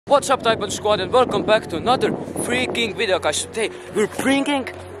What's up, Taipan Squad, and welcome back to another freaking video, guys. Today we're bringing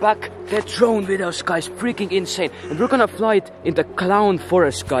back the drone videos, guys. Freaking insane. And we're gonna fly it in the clown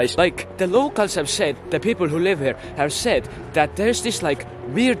forest, guys. Like the locals have said, the people who live here have said that there's this like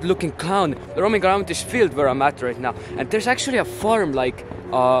weird looking clown roaming around this field where I'm at right now. And there's actually a farm like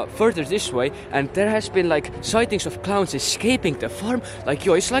further this way, and there has been like sightings of clowns escaping the farm. Like,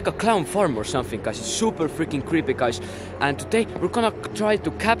 yo, it's like a clown farm or something, guys. It's super freaking creepy, guys. And today we're gonna try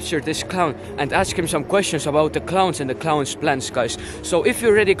to capture this clown and ask him some questions about the clowns and the clowns' plans, guys. So if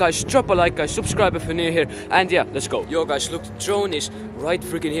you're ready, guys, drop a like, guys, subscribe if you're new here, and yeah, let's go. Yo, guys, look, the drone is right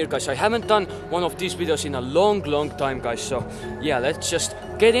freaking here, guys. I haven't done one of these videos in a long time, guys. So yeah, let's just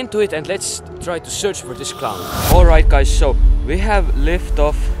get into it and let's try to search for this clown. Alright, guys, so we have lift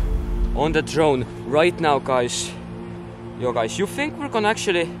off on the drone right now, guys. Yo, guys, you think we're gonna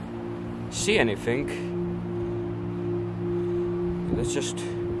actually see anything? Let's just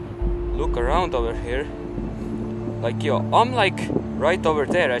look around over here. Like, yo, I'm like right over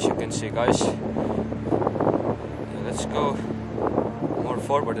there, as you can see, guys. Yeah, let's go more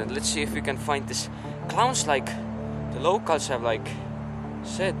forward and let's see if we can find this clowns like the locals have like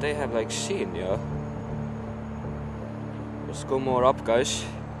said they have like seen, yeah. Let's go more up, guys.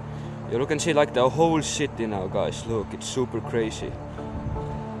 You can see like the whole city now, guys. Look, it's super crazy.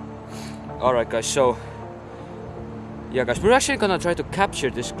 Alright, guys, so yeah, guys, we're actually gonna try to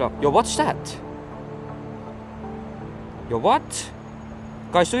capture this clown. Yo, what's that? Yo, what?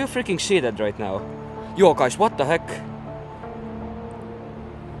 Guys, do you freaking see that right now? Yo, guys, what the heck?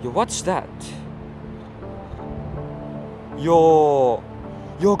 Yo, what's that? Yo,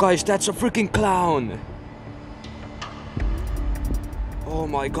 guys, that's a freaking clown. Oh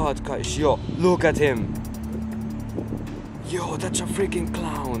my god, guys, yo, look at him. Yo, that's a freaking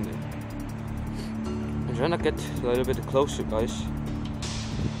clown. I'm trying to get a little bit closer, guys.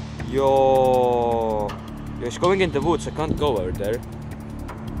 Yo, he's going in the woods, I can't go over there.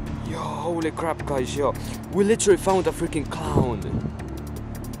 Yo, holy crap, guys, yo. We literally found a freaking clown.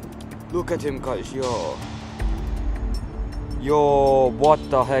 Look at him, guys, yo. Yo, what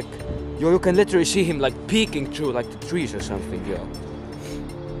the heck? Yo, you can literally see him like peeking through like the trees or something, yo.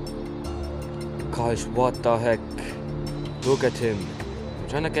 Guys, what the heck? Look at him. I'm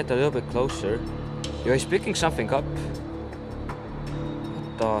trying to get a little bit closer. Yo, he's picking something up.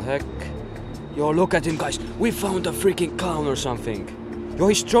 What the heck? Yo, look at him, guys. We found a freaking clown or something. Yo,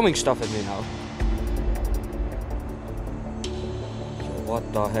 he's throwing stuff at me now. Yo, what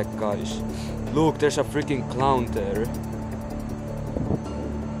the heck, guys? Look, there's a freaking clown there.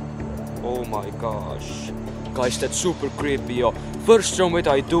 Oh my gosh. Guys, that's super creepy, yo. First drone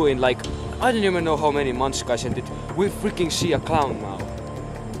video I do in like, I don't even know how many months, guys, and we freaking see a clown now.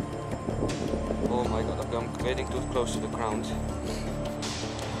 Oh my god, okay, I'm getting too close to the ground.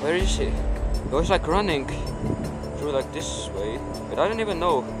 Where is he? He was like running through like this way, but I don't even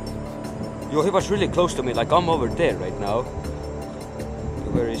know. Yo, he was really close to me, like I'm over there right now.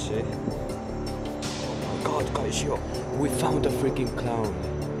 Where is he? Oh my god, guys, yo, we found a freaking clown.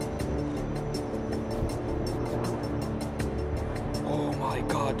 Oh my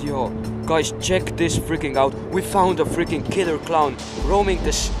god, yo, guys, check this freaking out. We found a freaking killer clown roaming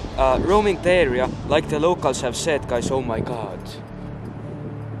the area like the locals have said, guys. Oh my god,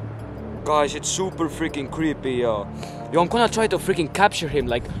 guys, it's super freaking creepy, yo. I'm gonna try to freaking capture him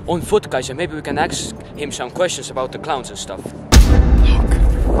like on foot, guys, and maybe we can ask him some questions about the clowns and stuff.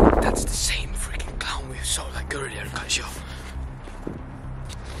 Look, that's the same freaking clown we saw like earlier, guys, yo.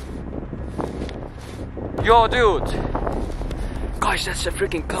 Yo, dude. Guys, that's a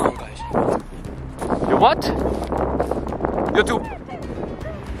freaking clown, guys. You what? You two.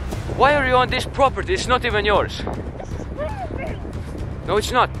 Why are you on this property? It's not even yours. No,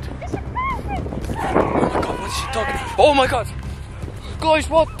 it's not. Oh my god, what's he talking? Oh my god. Guys,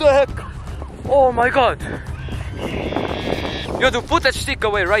 what the heck? Oh my god. Yo, dude, put that stick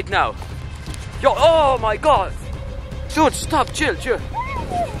away right now. Yo, oh my god. Dude, stop, chill.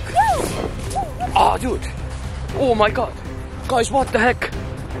 Ah, dude. Oh my god. Guys, what the heck?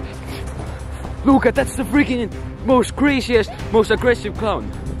 Look at that's the freaking most craziest, most aggressive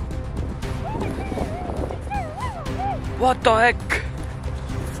clown. What the heck?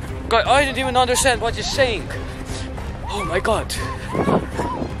 Guys, I didn't even understand what he's saying. Oh my god.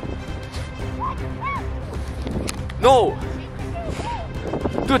 No.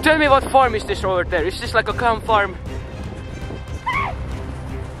 Dude, tell me what farm is this over there? Is this like a clown farm?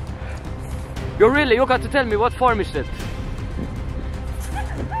 You really, you got to tell me what farm is that?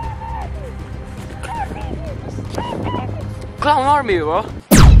 Clown army, bro.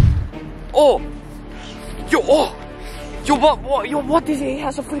 Oh, yo, oh, Yo, what is he? He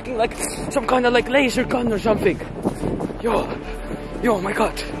has a freaking, like, some kind of, like, laser gun or something. Yo, my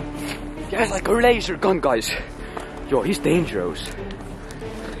god. He has, like, a laser gun, guys. Yo, he's dangerous.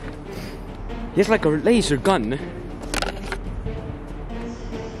 He has, like, a laser gun.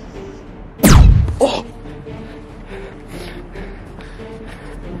 Oh!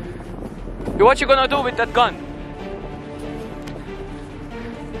 Yo, what you gonna do with that gun?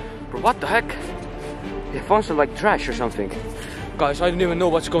 Bro, what the heck? He found some, like, trash or something. Guys, I don't even know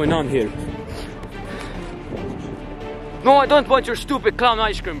what's going on here. No, I don't want your stupid clown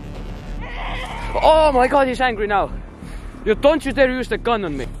ice cream. Oh my god, he's angry now. Yo, don't you dare use the gun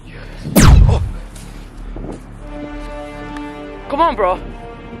on me. Oh. Come on, bro.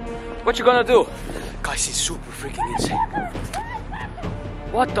 What you gonna do? Guys, he's super freaking insane.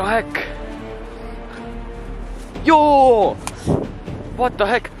 What the heck? Yo! What the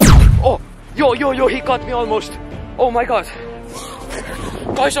heck? Oh! Yo, he got me almost. Oh my god.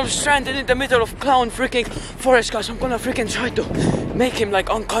 Guys, I'm stranded in the middle of clown freaking forest, guys. I'm gonna freaking try to make him like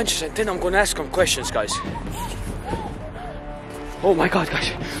unconscious and then I'm gonna ask him questions, guys. Oh my god,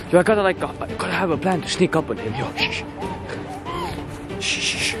 guys. Yo, I gotta have a plan to sneak up on him. Yo, shh.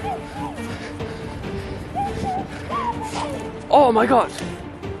 Shh. Oh my god.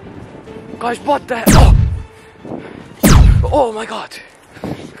 Guys, what the hell? Oh my god.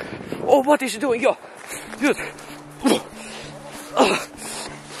 Oh, what is he doing? Yo, dude.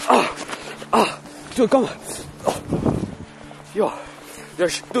 Dude, come on. Yo,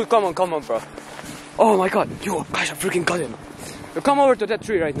 dude, come on, bro. Oh my god. Yo, guys, I freaking got him. You come over to that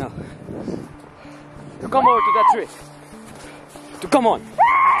tree right now. You come over to that tree. Dude, come on.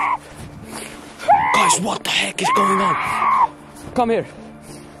 Guys, what the heck is going on? Come here.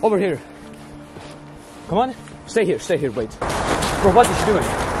 Over here. Come on. Stay here, wait. Bro, what is he doing?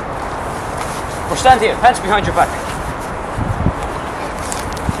 Bro, stand here, hands behind your back.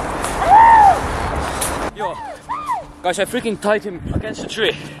 Yo, guys, I freaking tied him against the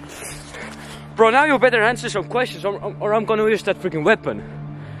tree. Bro, now you better answer some questions or I'm gonna use that freaking weapon.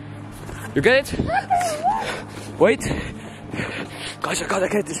 You get it? Wait. Guys, I gotta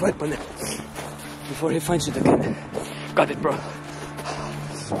get this weapon before he finds it again. Got it, bro.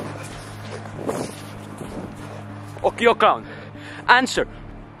 Okay, yo, clown. Answer.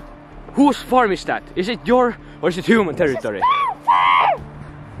 Whose farm is that? Is it your or is it human territory?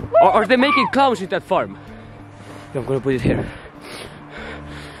 Or are they making clowns in that farm? Yeah, I'm gonna put it here.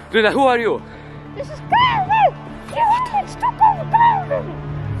 Dude, who are you? This is Clown! Humans took over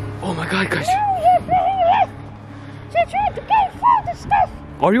Clown! Oh my god, guys. They tried to gain food and stuff.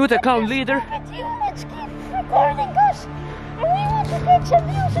 Are you the clown leader? But humans keep recording us. And we want to get some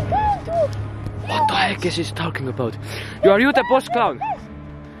views and Clown too. What the heck is he talking about? Are you the boss clown?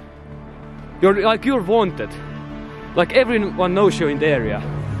 You're wanted. Like everyone knows you in the area.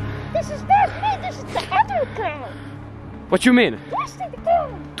 This is not me, this is the other clown. What you mean? Twisty the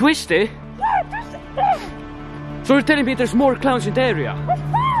clown. Twisty? Yeah, Twisty the clown. So you're telling me there's more clowns in the area? Of course.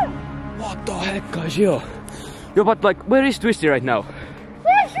 What the heck, guys, yo? Yo, but like, where is Twisty right now?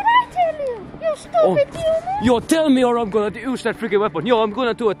 Why should I tell you? You stupid human. Yo, tell me or I'm gonna use that freaking weapon. Yo, I'm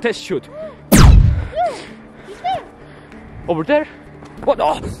gonna do a test shoot. He's there. Over there? What?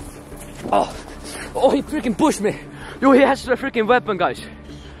 Oh, he freaking pushed me. Yo, he has the freaking weapon, guys.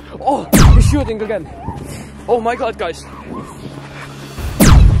 Oh, he's shooting again. Oh my god, guys.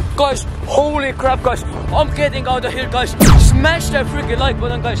 Guys, holy crap, guys. I'm getting out of here, guys. Smash that freaking like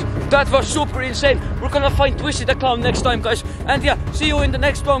button, guys. That was super insane. We're gonna find Twisty the Clown next time, guys. And yeah, see you in the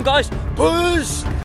next one, guys. Peace!